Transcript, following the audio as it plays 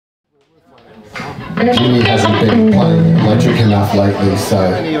Jimmy hasn't been playing electric enough lately, so...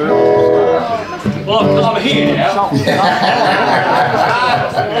 Well, I'm here now.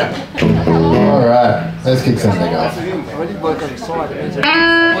 Alright, let's kick something off. I did work on the side.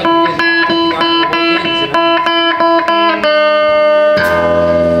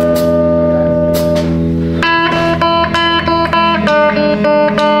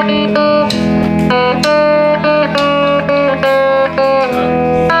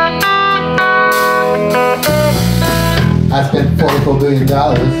 I spent $44 billion.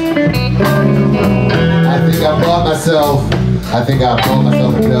 I think I bought myself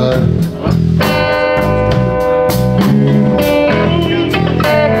a gun.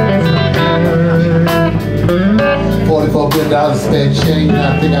 $44 billion spent change. I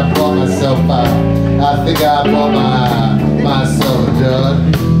think I bought myself myself a gun.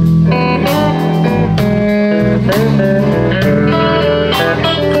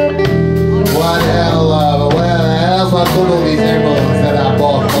 What the hell? I put all these emeralds that I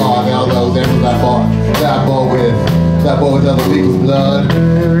bought for, all those emeralds that I bought with other people's blood.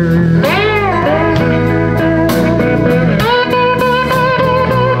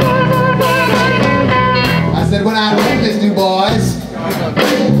 I said, when I own this, new boys,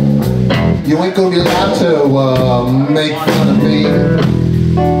 you ain't gonna be allowed to make fun of me.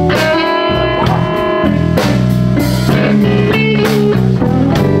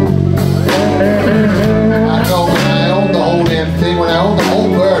 When I own the whole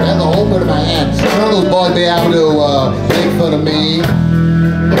bird, I have the whole bird in my hand. None of those boys be able to make fun of me.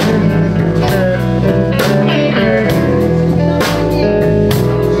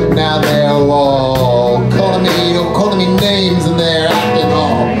 Now they're all calling me names, and they're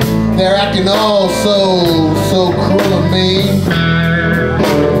acting all so cruel of me.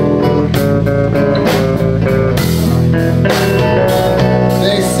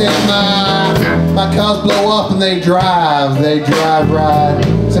 They say my cars blow up and they drive right.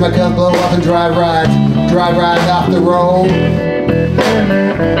 See my cars blow up and drive right off the road. They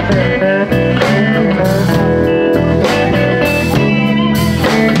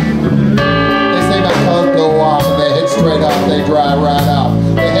say my cars blow off and they hit straight up, they drive right off.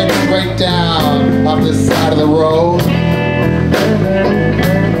 They head straight down off the side of the road.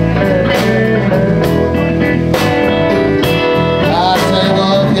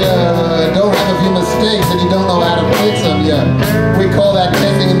 Mistakes and you don't know how to fix them yet. We call that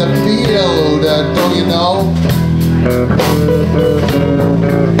testing in the field, don't you know?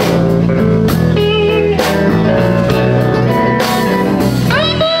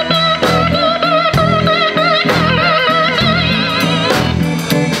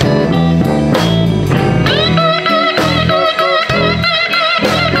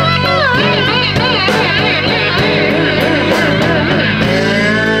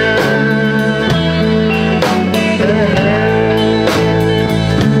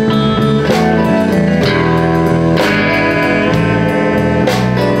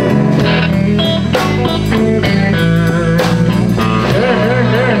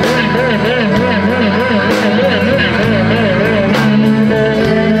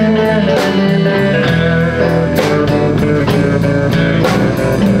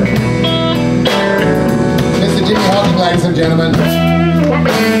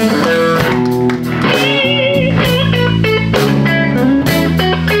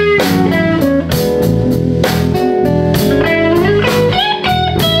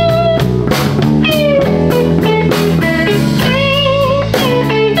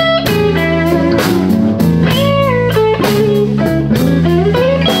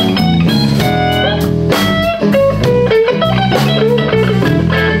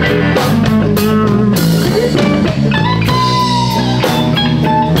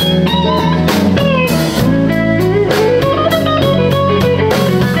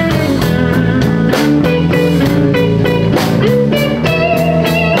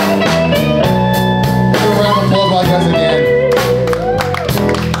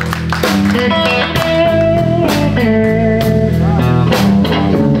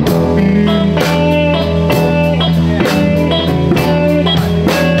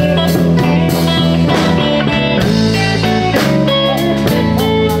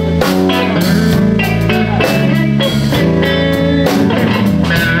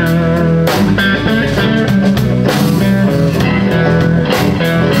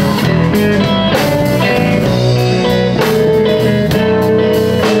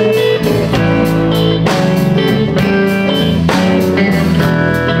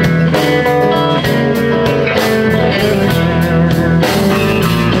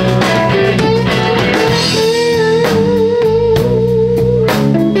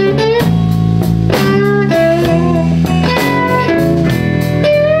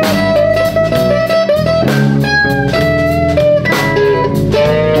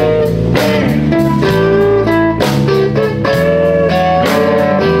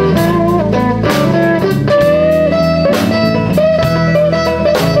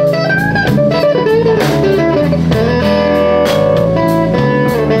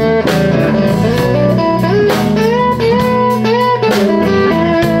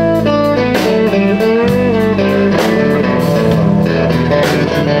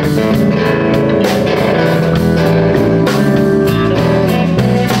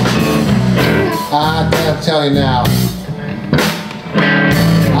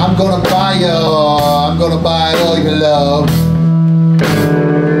 gonna buy you, I'm gonna buy all your love.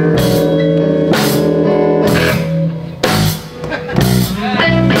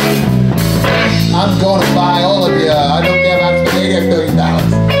 I'm gonna buy all of you. I don't care about spaghetti at $30.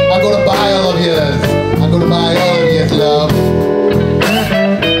 I'm gonna buy all of yours. I'm gonna buy all of yours, love.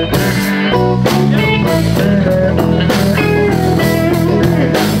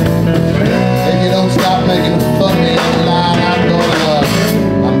 If you don't stop making fun of me online,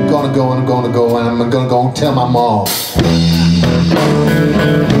 I'm gonna go and I'm gonna go and tell my mom.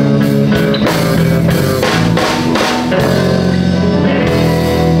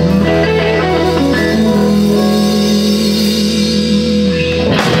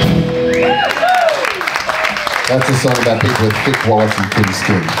 That's a song about people with thick wallets and thin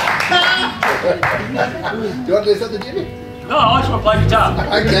skin. Do you want to do something, Jimmy? No, I just want to play guitar.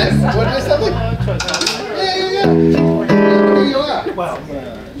 Okay. You want to do something? Yeah. Here you are. Well,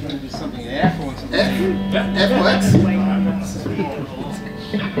 You want to do something in F or something? F works.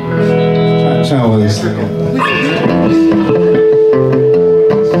 Try all this thing.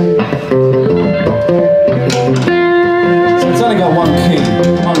 So it's only got one key,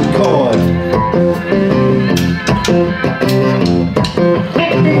 one chord.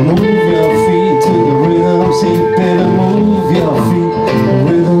 Move your feet to the rhythm, see, baby, move your feet to the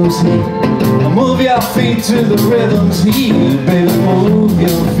rhythm, see. Move your feet to the rhythm, see, baby, move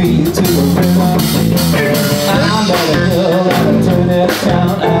your feet to the rhythm, see. I met a girl at a dirty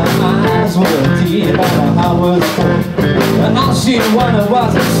town, and her eyes were deep and her heart was full. And all she wanted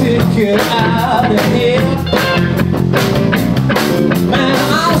was a ticket out of here. Man,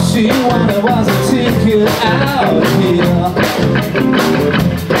 all she wanted was a ticket out of here.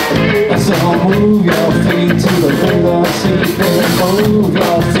 So move your feet to the rhythm, see, baby, move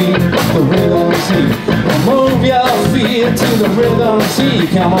your feet to the rhythm, see. Move your feet to the rhythm, see.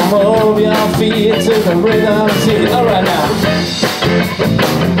 Come on, move your feet to the rhythm, see. All right now.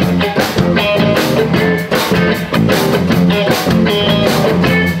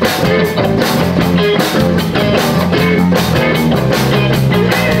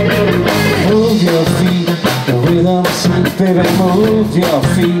 Move your feet, the rhythm, see, baby, move your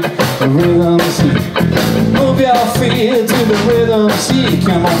feet, the rhythm, see. Move your feet to the rhythm, see.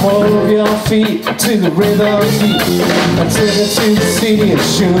 Come on, move your feet to the rhythm, see. I took her to the city and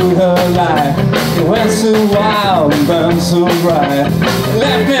showed her life. It went so wild and burned so bright.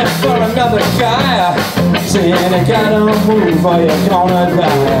 Left me for another guy, saying I gotta move or you're gonna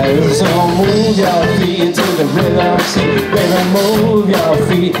die. So move your feet to the rhythm, see. Baby, move your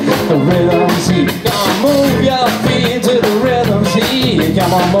feet to the rhythm, see. Come on, move your feet to the rhythm, see.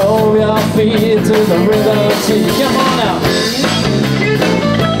 Come on, move your feet to the rhythm, see. Come on now.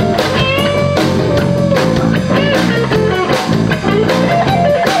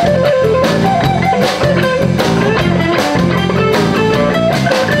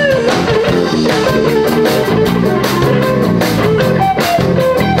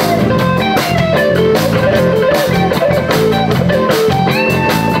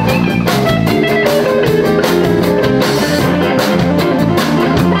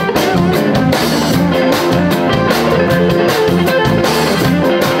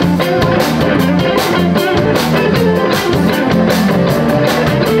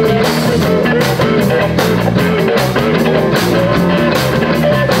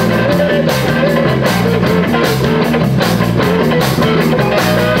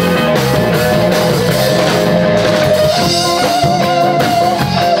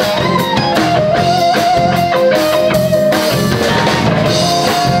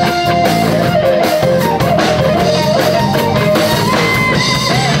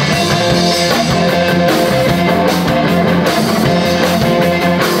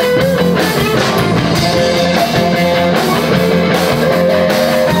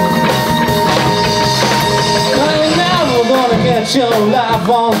 Your life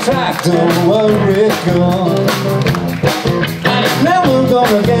on track, don't worry, girl. I'm never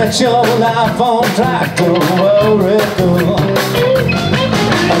gonna get your life on track, don't worry, girl.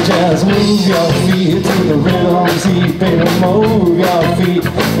 Just move your feet to the rhythm, see, baby, move your feet to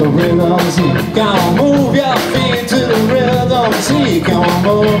the rhythm, see. Come on, move your feet to the rhythm, see. Come on,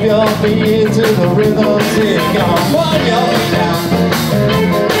 move your feet to the rhythm, see. Come on, move your feet down.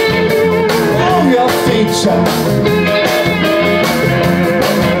 Move your feet, child.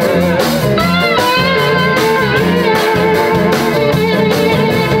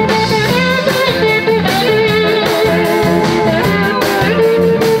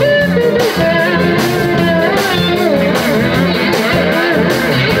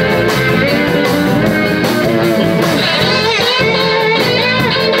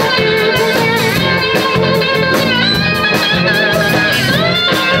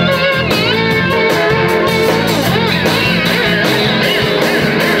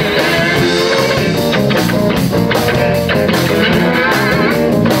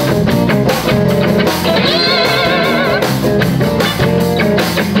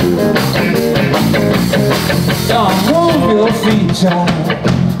 child.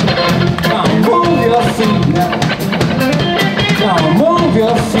 Come on, move your feet now. Come on, move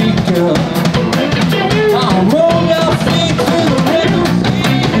your feet, girl. Come on, move your feet to the rhythm.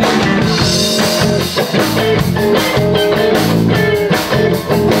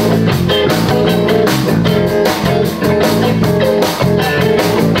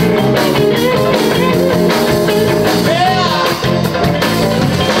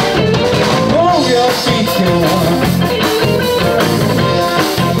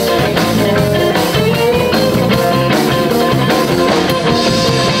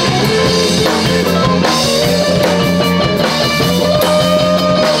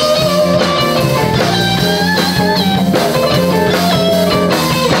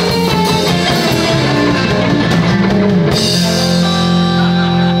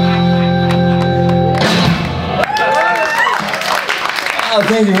 Oh,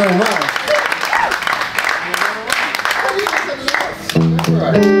 thank you very much.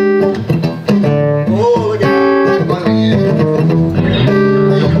 Oh, look at money.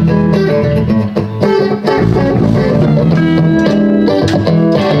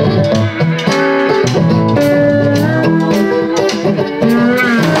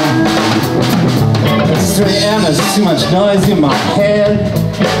 It's 3 a.m. There's too much noise in my head.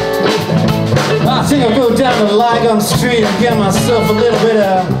 I think I'll go down to Lygon Street and get myself a little bit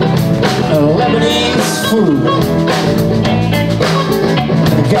of Lebanese food.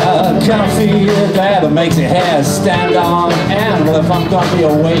 I got a coffee that makes your hair stand on end. Well, if I'm gonna be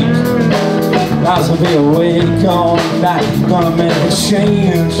awake, I was gonna be awake all night. Gonna make a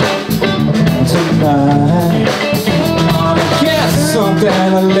change tonight. Gonna get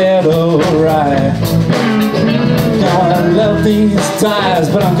something a little right. I love these tires,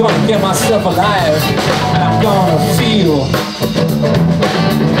 but I'm gonna get myself alive. And I'm gonna feel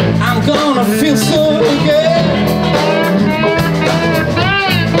so good.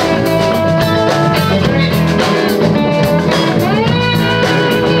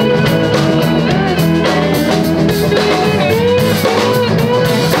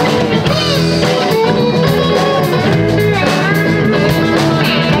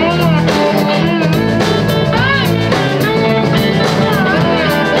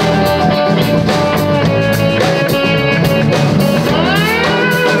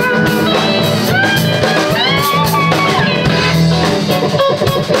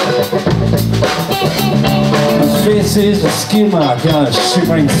 This is a skin mark on a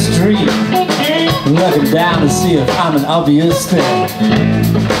shimmering street, looking down to see if I'm an obvious thing.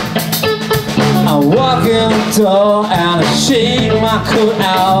 I walk in the door and I shake my coat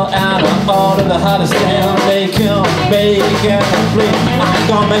out and I order the hottest damn bacon, bacon, please. I'm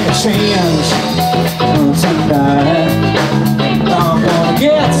gonna make a change tonight. I'm gonna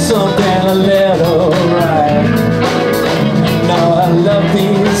get something a little right. No, I love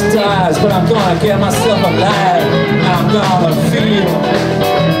these tires, but I'm gonna get myself alive. I'm gonna feel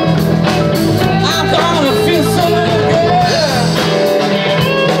so good.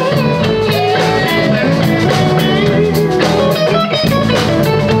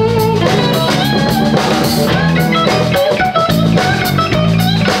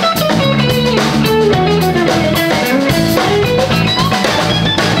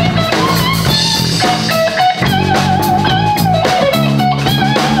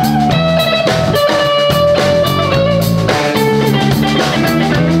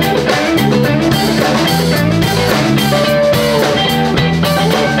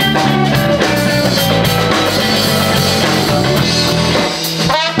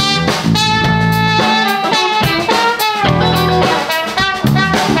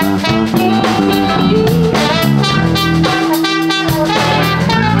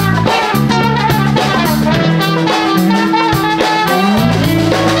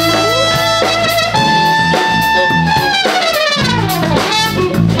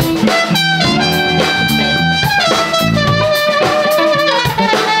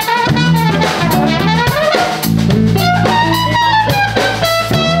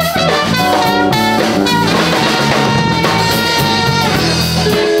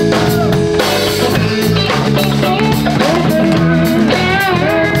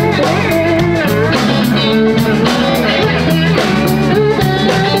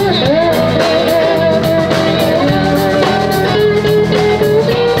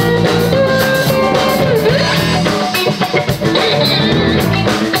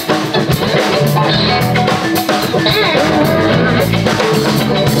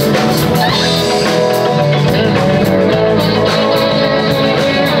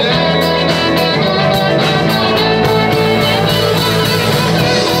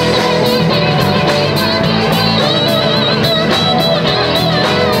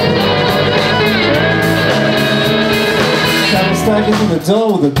 in the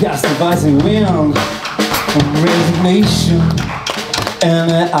door with a gust of icy wind, resignation in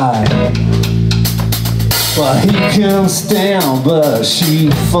her eye. Well, he comes down, but she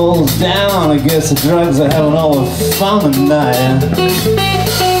falls down. I guess the drugs are having all the fun tonight.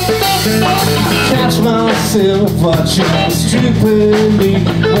 Catch myself watching stupidly,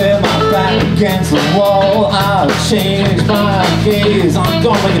 with my back against the wall. I'll change my gaze, I'm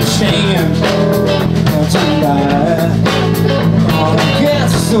gonna make a change tonight. I'll get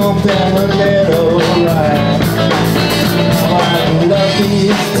something a little right. I love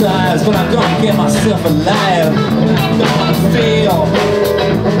these times, but I'm gonna get myself alive. I'm gonna feel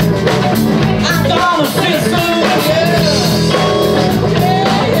so good. Yeah,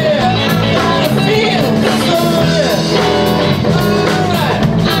 yeah, I'm gonna feel so good. Alright,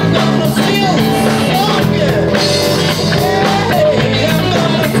 I'm gonna feel so good. Hey, I'm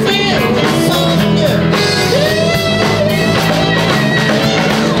gonna feel so good.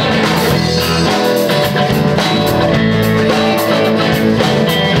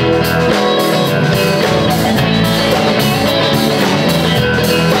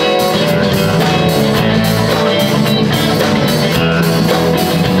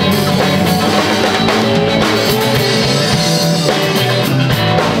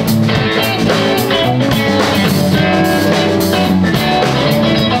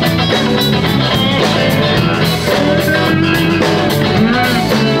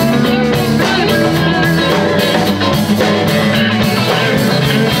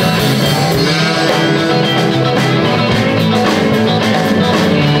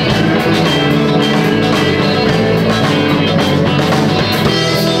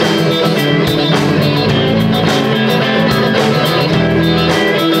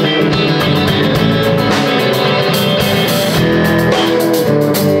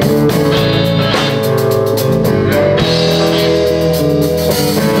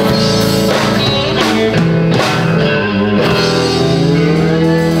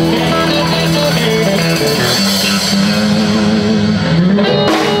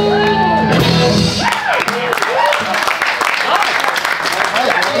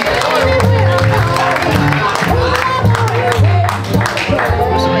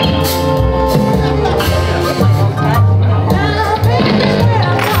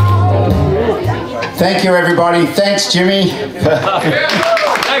 Thank you, everybody. Thanks, Jimmy, for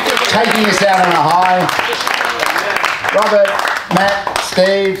taking us out on a high. Robert, Matt,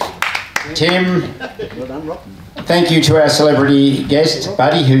 Steve, Tim. Thank you to our celebrity guest,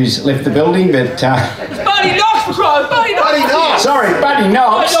 Buddy, who's left the building. But Buddy Knox, Buddy Knox. Sorry, Buddy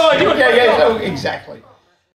Knox. Yeah, exactly.